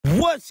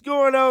What's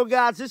going on,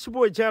 guys? It's your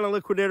boy, John the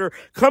Liquidator,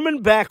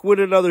 coming back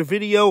with another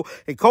video.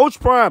 And Coach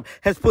Prime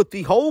has put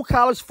the whole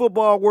college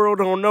football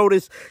world on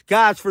notice.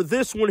 Guys, for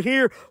this one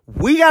here,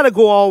 we got to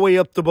go all the way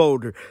up the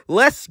Boulder.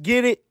 Let's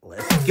get it.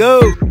 Let's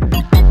go.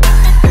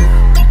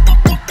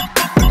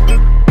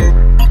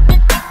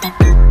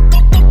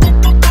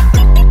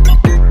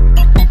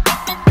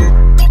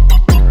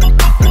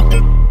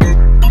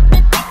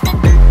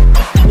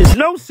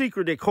 No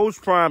secret that Coach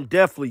Prime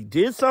definitely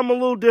did something a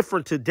little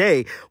different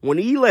today when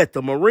he let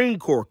the Marine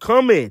Corps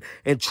come in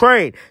and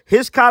train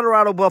his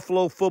Colorado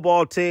Buffalo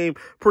football team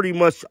pretty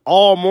much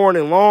all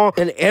morning long,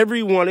 and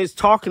everyone is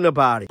talking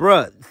about it.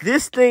 Bruh,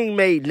 this thing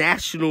made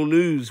national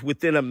news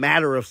within a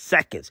matter of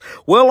seconds.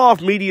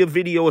 Well-off media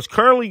video is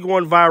currently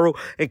going viral,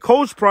 and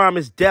Coach Prime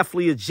is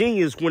definitely a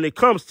genius when it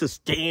comes to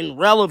staying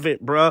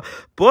relevant, bruh.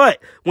 But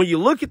when you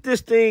look at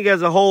this thing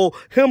as a whole,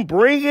 him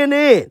bringing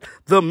in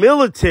the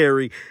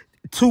military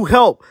to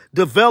help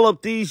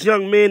develop these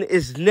young men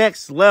is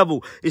next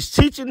level. It's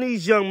teaching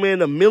these young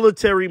men a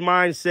military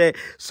mindset,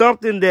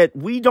 something that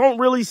we don't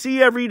really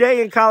see every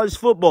day in college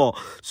football.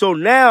 So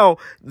now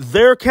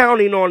they're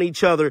counting on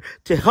each other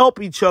to help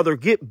each other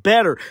get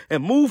better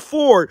and move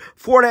forward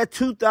for that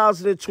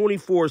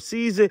 2024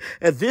 season.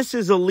 And this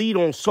is elite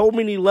on so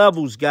many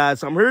levels,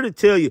 guys. I'm here to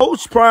tell you,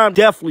 Coach Prime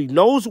definitely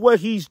knows what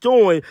he's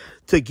doing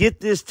to get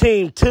this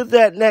team to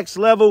that next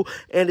level.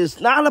 And it's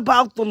not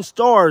about them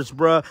stars,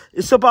 bruh.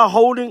 It's about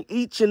holding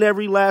each and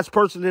every last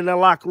person in that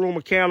locker room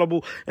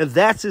accountable. And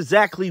that's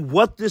exactly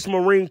what this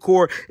Marine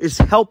Corps is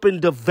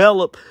helping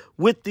develop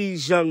with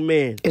these young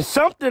men. And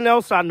something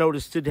else I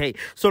noticed today.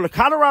 So the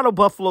Colorado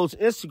Buffalo's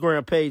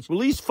Instagram page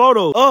released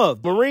photos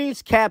of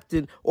Marines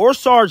captain or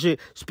sergeant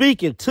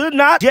speaking to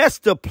not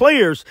just the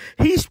players,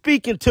 he's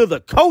speaking to the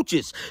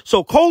coaches.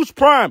 So Coach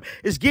Prime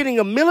is getting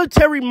a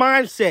military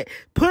mindset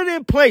put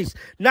in place,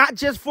 not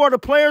just for the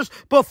players,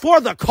 but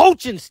for the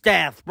coaching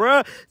staff,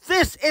 bruh.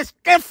 This is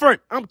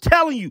different. I'm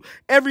telling you,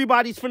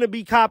 everybody's finna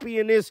be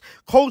copying this.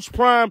 Coach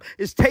Prime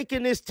is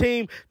taking this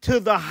team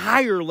to the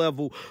higher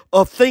level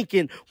of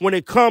thinking when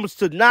it comes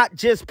to not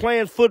just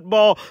playing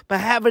football, but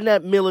having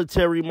that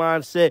military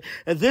mindset.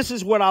 And this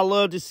is what I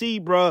love to see,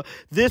 bro.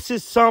 This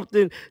is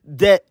something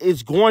that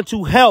is going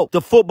to help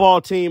the football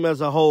team as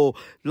a whole.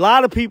 A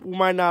lot of people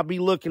might not be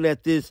looking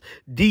at this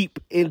deep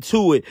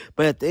into it,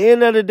 but at the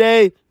end of the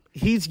day,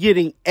 he's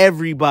getting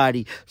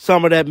everybody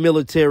some of that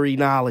military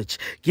knowledge.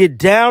 Get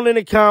down in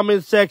the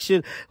comment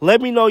section. Let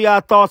me know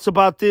y'all thoughts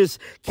about this.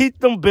 Keep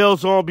them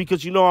bells on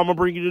because you know I'm going to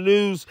bring you the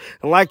news.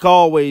 And like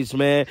always,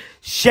 man,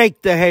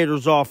 shake the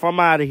haters off. I'm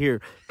out of here.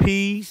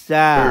 Peace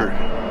out.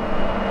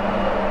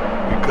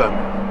 We coming.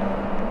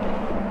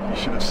 You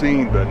should have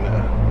seen by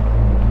now.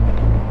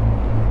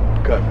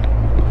 Coming.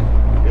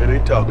 Yeah, they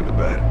talking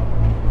about it.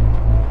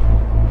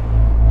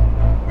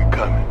 We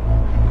coming.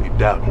 They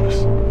doubting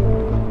us.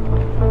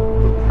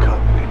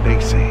 They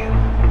saying,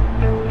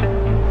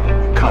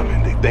 we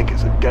coming, they think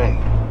it's a game.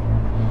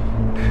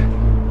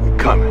 We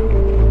coming.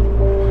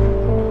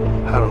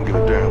 I don't give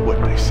a damn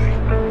what they say.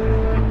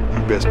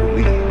 You best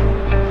believe.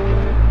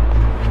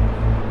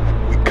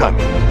 We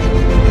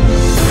coming.